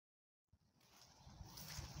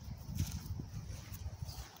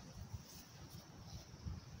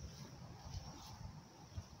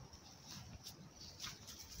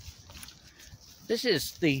This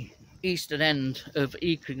is the eastern end of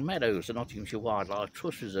Eakring Meadows, the Nottinghamshire Wildlife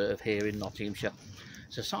Trust Reserve here in Nottinghamshire.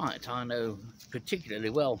 It's a site I know particularly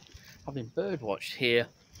well, having birdwatched here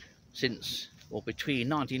since, or between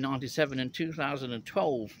 1997 and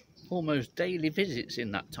 2012, almost daily visits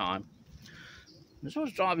in that time. As I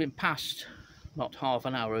was driving past not half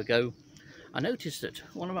an hour ago, I noticed that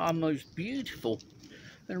one of our most beautiful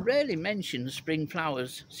and rarely mentioned spring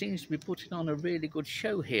flowers seems to be putting on a really good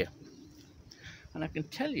show here. And I can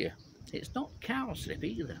tell you, it's not cowslip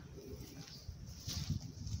either.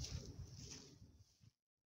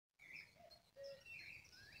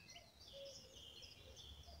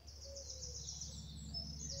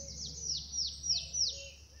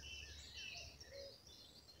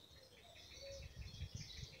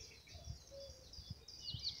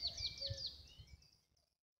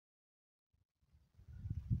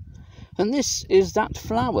 And this is that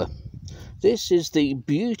flower. This is the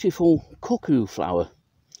beautiful cuckoo flower.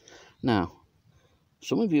 Now,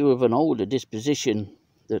 some of you of an older disposition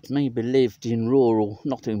that maybe lived in rural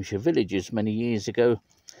Nottinghamshire villages many years ago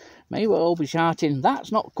may well be shouting,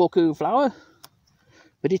 "That's not cuckoo flower,"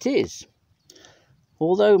 but it is.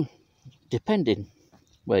 Although, depending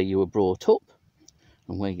where you were brought up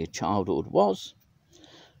and where your childhood was,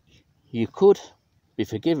 you could be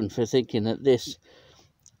forgiven for thinking that this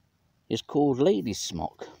is called lady's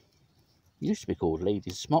smock. Used to be called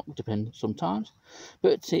lady's smock, depending sometimes,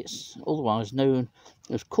 but it's otherwise known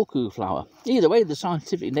as cuckoo flower. Either way, the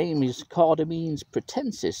scientific name is Cardamines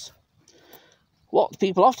pratensis. What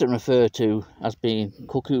people often refer to as being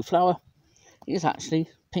cuckoo flower is actually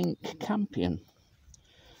pink campion.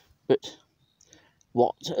 But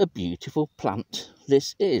what a beautiful plant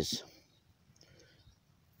this is.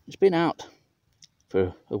 It's been out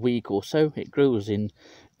for a week or so. It grows in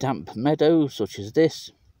damp meadows such as this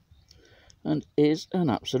and is an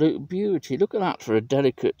absolute beauty. Look at that for a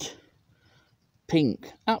delicate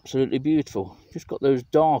pink. Absolutely beautiful. Just got those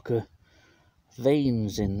darker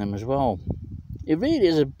veins in them as well. It really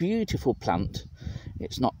is a beautiful plant.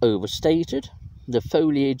 It's not overstated. The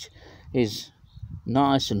foliage is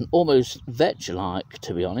nice and almost vetch-like,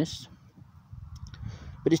 to be honest.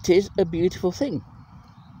 But it is a beautiful thing.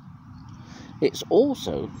 It's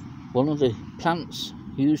also one of the plants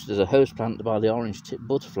used as a host plant by the orange-tipped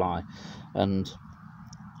butterfly. And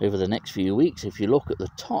over the next few weeks, if you look at the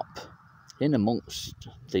top, in amongst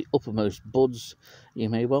the uppermost buds, you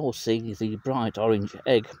may well see the bright orange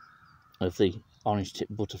egg of the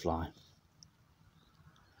orange-tipped butterfly.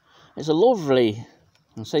 It's a lovely,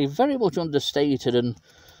 and say very much understated and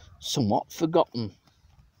somewhat forgotten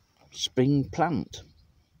spring plant.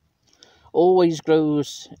 Always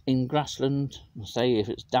grows in grassland, say if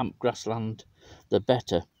it's damp grassland, the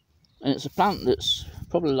better. And it's a plant that's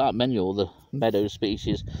probably, like many other meadow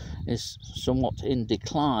species, is somewhat in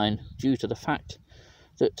decline due to the fact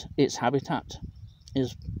that its habitat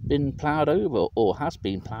has been ploughed over, or has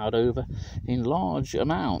been ploughed over in large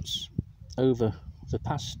amounts over the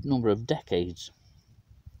past number of decades.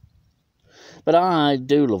 But I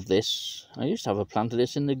do love this. I used to have a plant of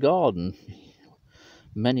this in the garden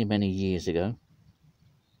many years ago.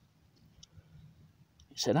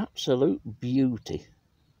 It's an absolute beauty.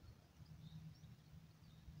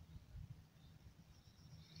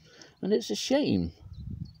 And it's a shame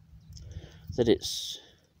that it's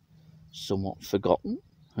somewhat forgotten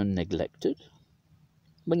and neglected.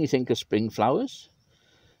 When you think of spring flowers,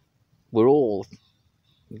 we're all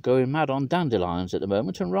going mad on dandelions at the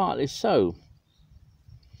moment, and rightly so.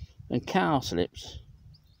 And cowslips.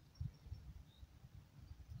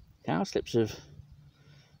 Cowslips have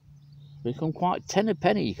become quite 10 a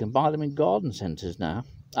penny. You can buy them in garden centres now.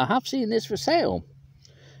 I have seen this for sale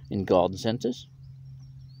in garden centres.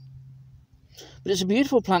 But it's a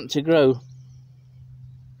beautiful plant to grow.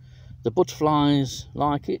 The butterflies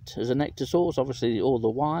like it as a nectar source, obviously all the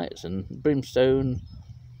whites and brimstone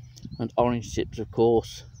and orange tips, of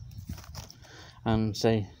course. And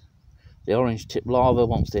say the orange tip larvae,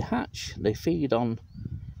 once they hatch, they feed on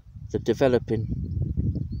the developing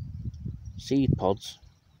seed pods.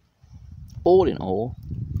 All in all,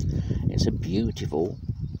 it's a beautiful,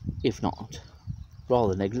 if not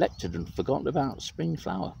rather neglected and forgotten about spring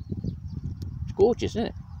flower. It's gorgeous, isn't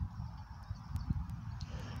it?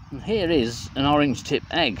 And here is an orange tip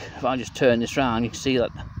egg. If I just turn this round, you can see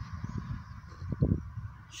that.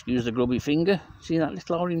 Excuse the grubby finger. See that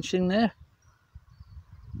little orange thing there?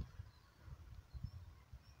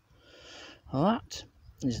 Well, that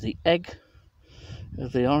is the egg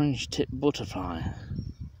of the orange tip butterfly.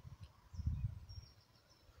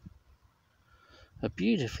 A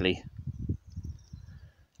beautifully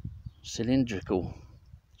cylindrical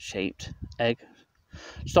shaped egg,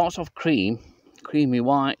 Starts off creamy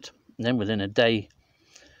white, and then within a day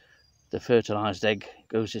the fertilised egg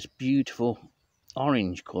goes this beautiful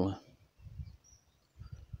orange colour.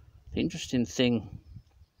 The interesting thing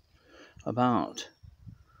about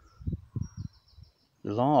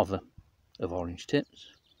the larvae of orange tips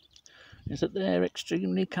is that they're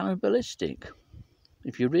extremely cannibalistic.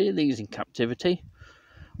 If you rear these in captivity,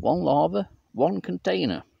 one larva, one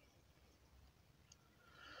container.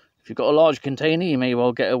 If you've got a large container, you may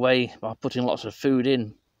well get away by putting lots of food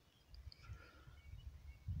in,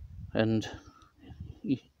 and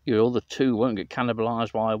your other two won't get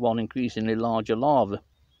cannibalised by one increasingly larger larva.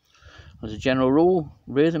 As a general rule,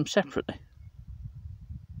 rear them separately.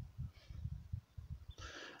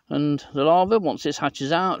 And the larva, once this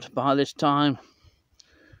hatches out, by this time,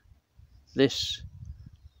 this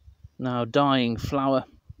now dying flower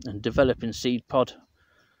and developing seed pod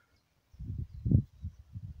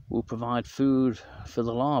will provide food for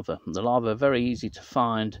the larva. The larvae are very easy to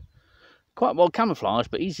find, quite well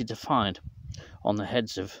camouflaged, but easy to find on the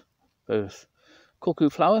heads of both cuckoo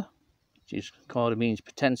flower, which is Cardamines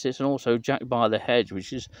pratensis, and also jack by the hedge,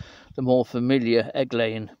 which is the more familiar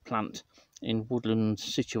egg-laying plant in woodland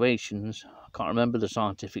situations. I can't remember the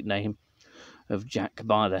scientific name of jack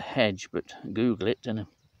by the hedge, but Google it and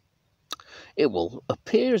it will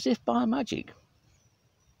appear as if by magic.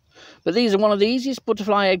 But these are one of the easiest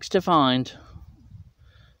butterfly eggs to find,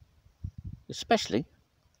 especially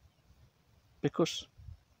because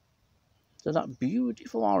they're that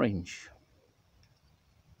beautiful orange.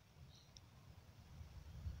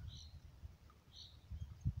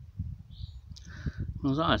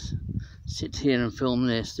 As I sit here and film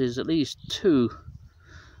this, there's at least 2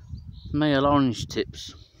 male orange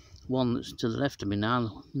tips. One that's to the left of me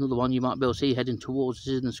now, another one you might be able to see heading towards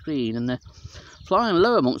us in the screen, and they're flying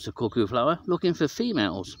low amongst the cuckoo flower looking for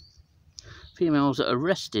females. Females that are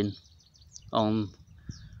resting on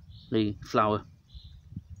the flower.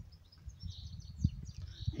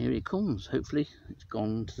 Here it comes. Hopefully it's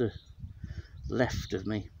gone to the left of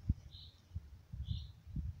me.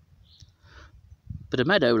 But a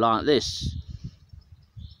meadow like this,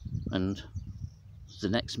 and the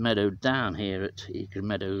next meadow down here at Eagle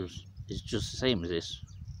Meadows, is just the same as this.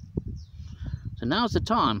 So now's the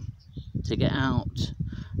time to get out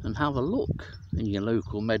and have a look in your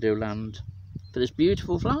local meadowland for this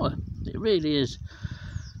beautiful flower. It really is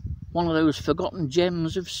one of those forgotten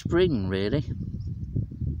gems of spring, really.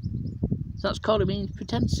 That's Cardamines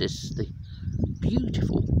pratensis, the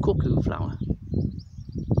beautiful cuckoo flower.